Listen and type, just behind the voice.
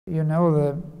You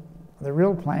know, the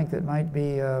real plank that might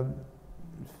be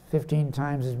 15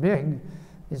 times as big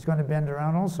is going to bend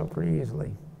around also pretty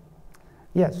easily.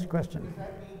 Yes, question? Does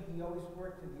that mean he always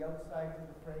worked to the outsides of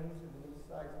the frames and the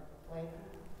insides of the plank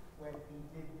when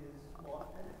he did his loft?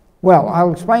 Well,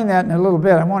 I'll explain that in a little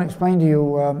bit. I want to explain to you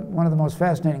one of the most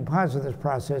fascinating parts of this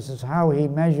process is how he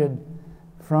measured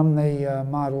from the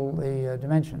model the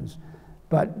dimensions.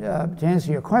 But to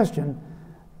answer your question,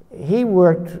 he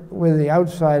worked with the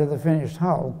outside of the finished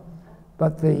hull,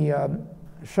 but the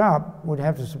shop would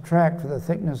have to subtract for the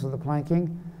thickness of the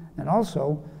planking, and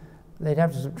also they'd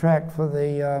have to subtract for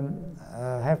the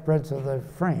half breadth of the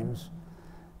frames,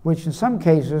 which in some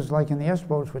cases, like in the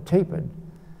S-boats, were tapered.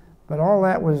 But all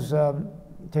that was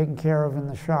taken care of in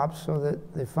the shop so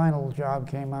that the final job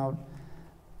came out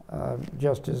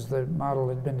just as the model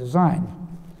had been designed.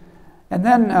 And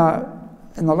then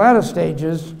in the latter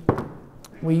stages,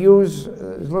 we use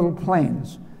little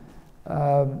planes.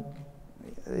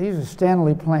 These are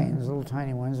Stanley planes, little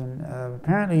tiny ones, and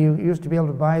apparently you used to be able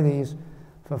to buy these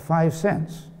for 5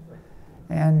 cents.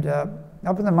 And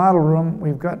up in the model room,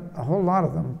 we've got a whole lot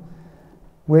of them,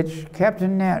 which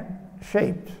Captain Nat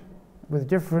shaped with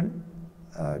different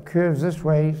curves this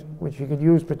way, which you could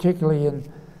use particularly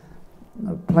in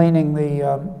planing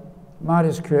the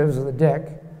mortise curves of the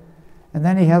deck. And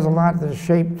then he has a lot that is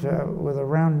shaped with a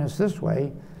roundness this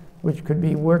way, which could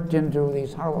be worked into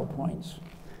these hollow points.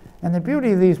 And the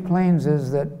beauty of these planes is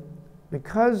that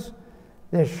because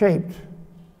they're shaped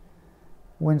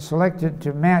when selected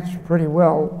to match pretty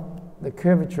well the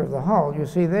curvature of the hull, you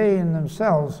see they in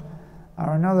themselves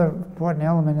are another important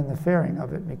element in the fairing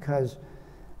of it, because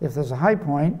if there's a high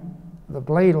point, the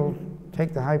blade will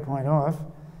take the high point off,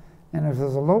 and if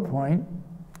there's a low point,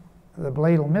 the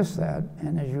blade will miss that,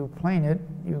 and as you plane it,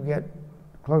 you get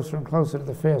closer and closer to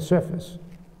the fair surface.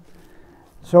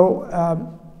 So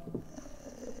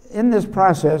in this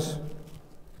process,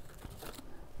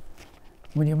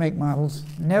 when you make models,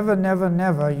 never, never,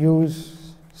 never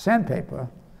use sandpaper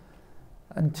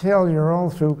until you're all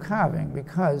through carving,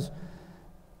 because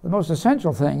the most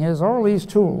essential thing is all these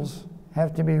tools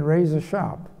have to be razor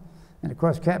sharp. And of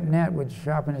course, Captain Nat would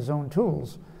sharpen his own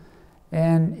tools.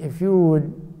 And if you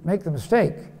would make the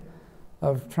mistake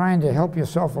of trying to help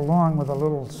yourself along with a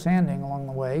little sanding along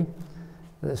the way,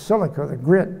 the silica, the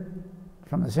grit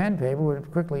from the sandpaper would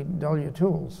quickly dull your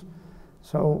tools.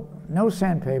 So no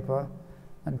sandpaper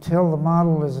until the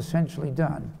model is essentially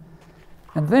done.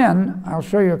 And then I'll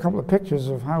show you a couple of pictures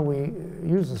of how we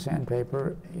use the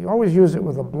sandpaper. You always use it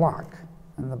with a block,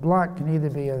 and the block can either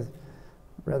be a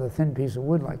rather thin piece of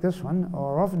wood like this one,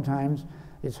 or oftentimes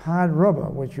it's hard rubber,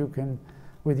 which you can,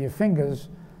 with your fingers,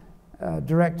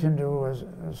 direct into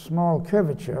a small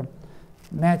curvature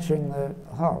matching the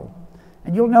hull.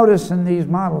 And you'll notice in these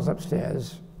models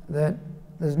upstairs that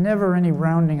there's never any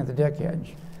rounding at the deck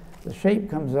edge. The shape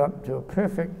comes up to a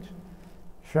perfect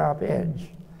sharp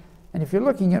edge. And if you're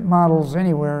looking at models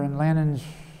anywhere in Lannon's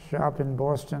shop in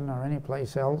Boston or any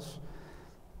place else,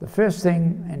 the first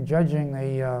thing in judging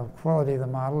the quality of the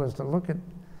model is to look at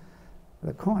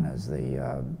the corners,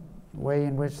 the way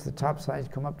in which the top sides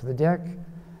come up to the deck,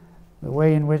 the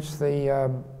way in which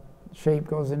the shape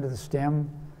goes into the stem,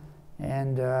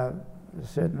 and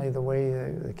certainly the way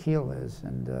the keel is.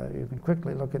 And you can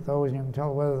quickly look at those and you can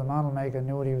tell whether the model maker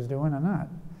knew what he was doing or not.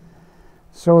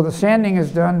 So the sanding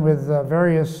is done with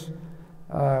various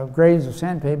grades of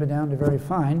sandpaper down to very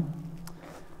fine.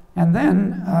 And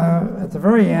then at the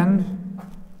very end,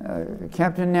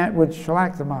 Captain Nat would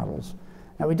shellac the models.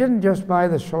 Now, we didn't just buy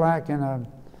the shellac in a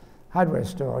hardware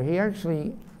store. He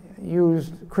actually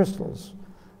used crystals,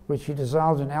 which he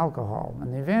dissolved in alcohol.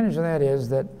 And the advantage of that is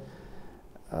that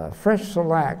fresh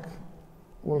shellac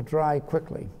will dry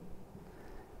quickly.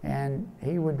 And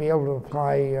he would be able to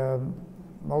apply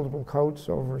multiple coats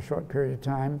over a short period of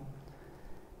time.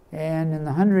 And in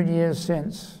the 100 years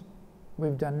since,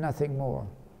 we've done nothing more.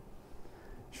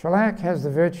 Shellac has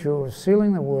the virtue of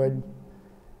sealing the wood,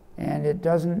 and it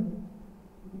doesn't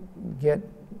get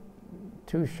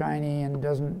too shiny and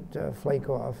doesn't flake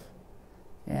off.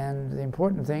 And the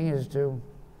important thing is to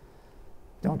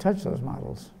don't touch those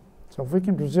models. So if we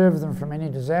can preserve them from any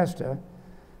disaster,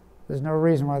 there's no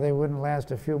reason why they wouldn't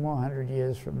last a few more 100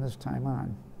 years from this time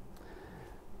on.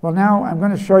 Well, now I'm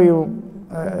going to show you,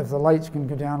 if the lights can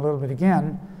go down a little bit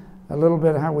again, a little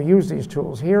bit of how we use these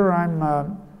tools. Here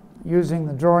I'm using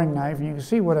the drawing knife, and you can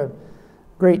see what a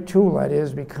great tool that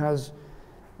is, because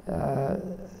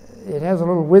it has a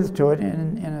little width to it,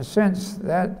 and in a sense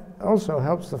that also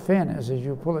helps the fairness as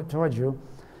you pull it towards you,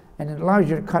 and it allows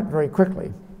you to cut very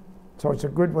quickly. So it's a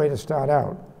good way to start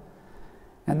out.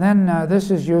 And then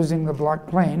this is using the block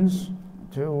planes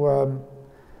to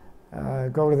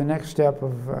go to the next step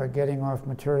of getting off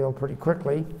material pretty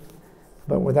quickly,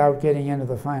 but without getting into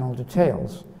the final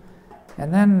details.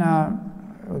 And then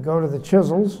we go to the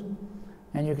chisels,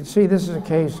 and you can see this is a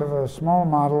case of a small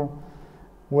model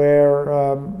where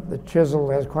the chisel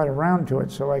has quite a round to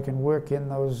it, so I can work in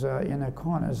those inner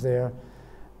corners there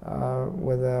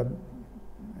with a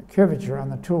curvature on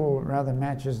the tool rather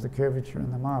matches the curvature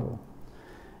in the model.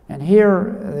 And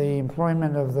here, the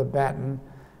employment of the batten,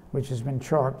 which has been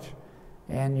chalked,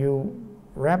 and you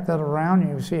wrap that around, and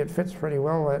you see it fits pretty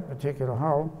well, that particular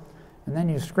hull, and then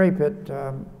you scrape it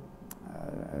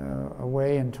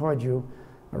away and toward you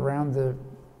around the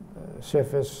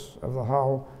surface of the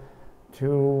hull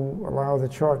to allow the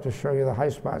chalk to show you the high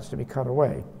spots to be cut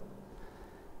away.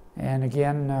 And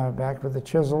again, back with the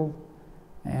chisel,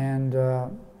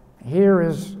 and here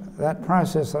is that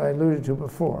process that I alluded to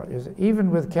before, is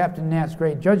even with Captain Nat's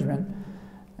great judgment,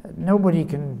 nobody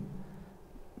can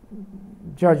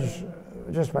judge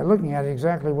just by looking at it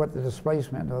exactly what the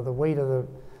displacement or the weight of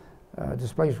the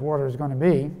displaced water is going to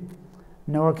be,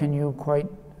 nor can you quite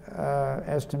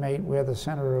estimate where the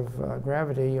center of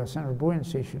gravity or center of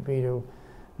buoyancy should be to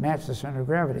match the center of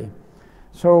gravity.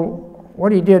 So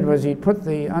what he did was he put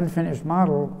the unfinished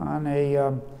model on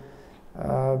a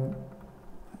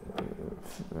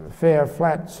fair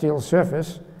flat steel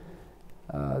surface,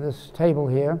 this table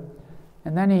here,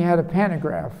 and then he had a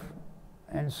pantograph,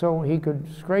 and so he could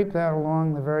scrape that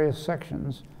along the various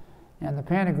sections, and the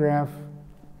pantograph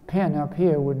pen up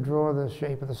here would draw the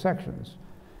shape of the sections.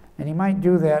 And he might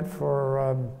do that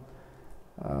for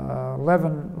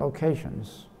 11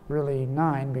 locations, really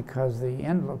 9, because the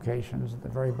end locations at the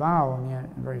very bow and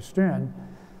the very stern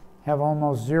have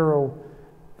almost zero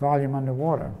volume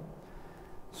underwater.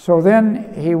 So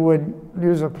then he would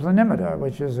use a planimeter,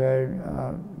 which is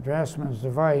a draftsman's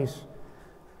device,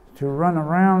 to run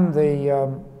around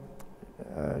the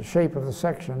shape of the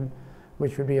section,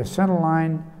 which would be a center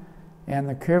line and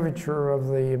the curvature of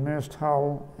the immersed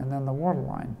hull and then the water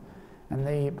line. And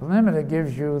the planimeter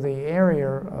gives you the area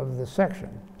of the section.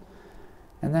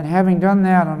 And then having done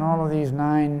that on all of these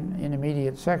 9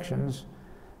 intermediate sections,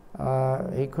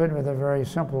 he could, with a very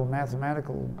simple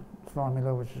mathematical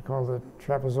formula, which is called the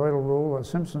trapezoidal rule or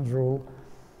Simpson's rule,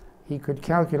 he could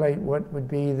calculate what would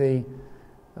be the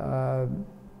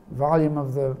volume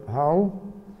of the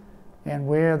hull and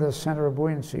where the center of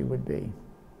buoyancy would be.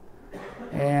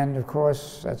 And of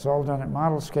course, that's all done at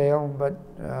model scale, but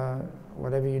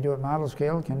whatever you do at model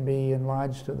scale can be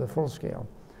enlarged to the full scale.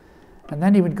 And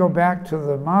then he would go back to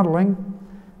the modeling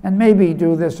and maybe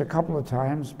do this a couple of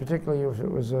times, particularly if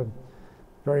it was a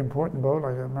very important boat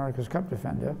like America's Cup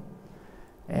Defender.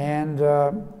 And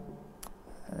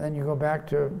then you go back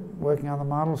to working on the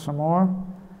model some more,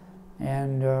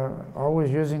 and always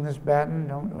using this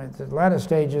batten. At the latter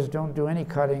stages, don't do any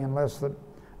cutting unless the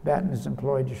batten is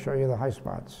employed to show you the high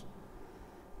spots.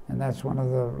 And that's one of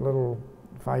the little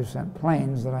 5-cent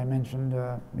planes that I mentioned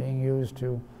being used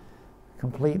to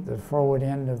complete the forward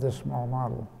end of this small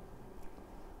model.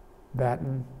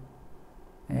 Batten.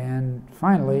 And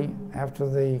finally, after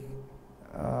the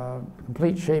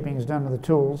complete shaping is done with the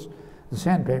tools, the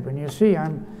sandpaper. And you see,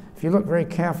 if you look very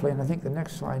carefully, and I think the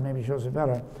next slide maybe shows it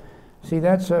better, see,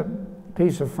 that's a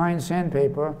piece of fine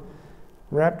sandpaper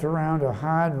wrapped around a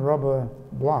hard rubber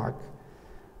block,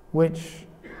 which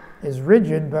is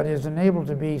rigid but is enabled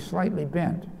to be slightly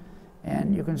bent.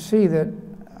 And you can see that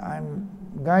I'm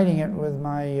guiding it with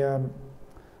my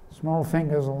small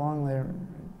fingers along the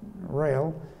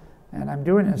rail, and I'm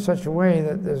doing it in such a way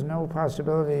that there's no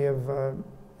possibility of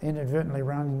inadvertently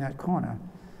rounding that corner,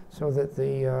 so that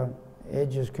the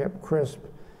edge is kept crisp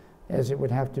as it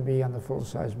would have to be on the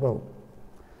full-size boat.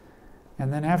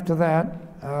 And then after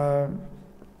that,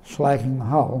 shellacking the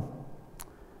hull,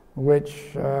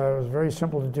 which was very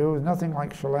simple to do. Nothing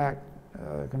like shellac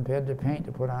compared to paint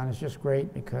to put on. It's just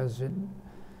great because it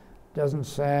doesn't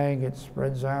sag, it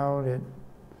spreads out, it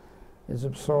is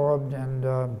absorbed, and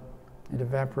it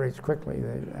evaporates quickly,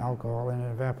 the alcohol, and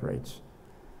it evaporates.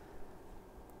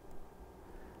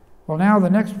 Well, now the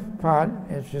next part,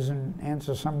 which is an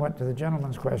answer somewhat to the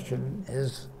gentleman's question,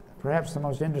 is perhaps the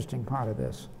most interesting part of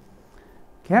this.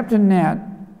 Captain Nat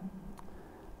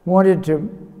wanted to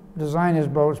design his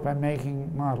boats by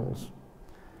making models.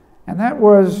 And that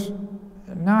was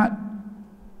not,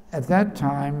 at that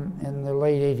time, in the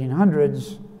late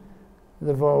 1800s,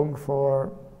 the vogue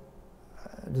for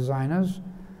designers,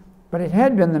 but it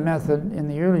had been the method in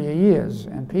the earlier years,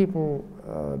 and people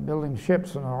building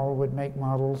ships and all would make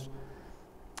models,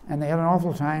 and they had an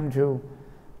awful time to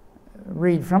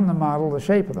read from the model the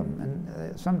shape of them.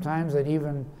 And sometimes they'd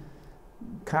even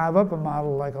carve up a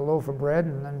model like a loaf of bread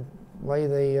and then lay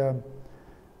the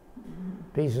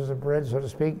pieces of bread, so to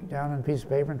speak, down on a piece of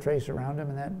paper and trace around them,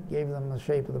 and that gave them the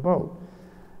shape of the boat.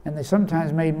 And they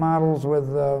sometimes made models with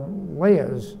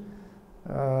layers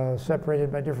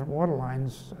separated by different water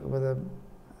lines with a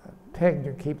peg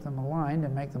to keep them aligned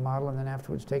and make the model, and then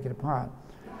afterwards take it apart.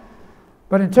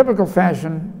 But in typical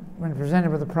fashion, when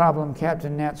presented with a problem,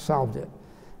 Captain Nat solved it.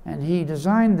 And he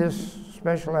designed this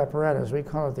special apparatus, we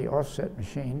call it the offset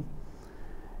machine,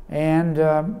 and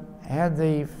had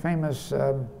the famous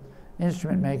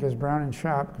instrument makers, Brown and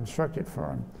Sharp, construct it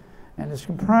for him. And it's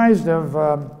comprised of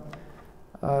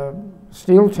a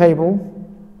steel table,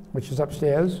 which is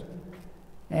upstairs,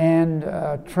 and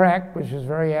a track, which is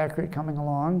very accurate coming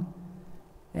along.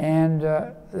 And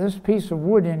this piece of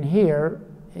wood in here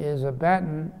is a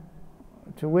batten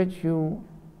to which you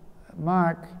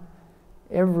mark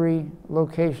every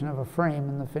location of a frame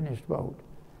in the finished boat.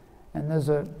 And there's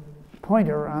a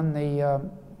pointer on the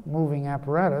moving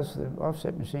apparatus, the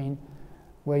offset machine,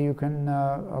 where you can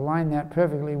align that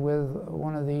perfectly with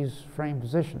one of these frame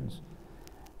positions.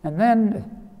 And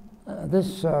then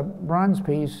this bronze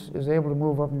piece is able to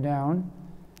move up and down,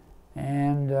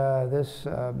 and this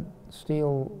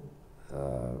steel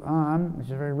arm, which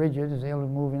is very rigid, is able to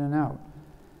move in and out.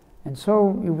 And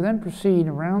so you then proceed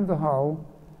around the hull,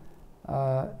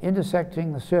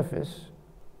 intersecting the surface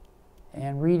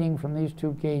and reading from these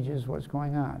two gauges what's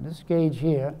going on. This gauge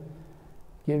here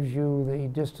gives you the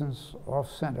distance off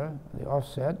center, the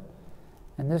offset,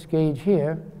 and this gauge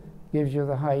here gives you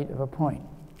the height of a point.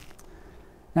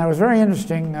 Now, it was very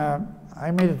interesting.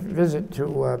 I made a visit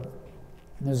to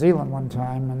New Zealand one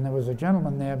time, and there was a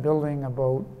gentleman there building a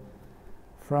boat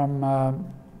from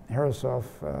Herreshoff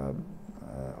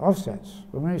offsets.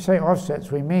 But when we say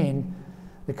offsets, we mean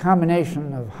the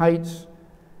combination of heights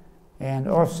and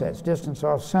offsets, distance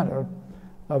off center,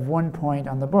 of one point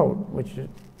on the boat, which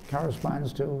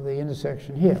corresponds to the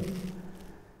intersection here.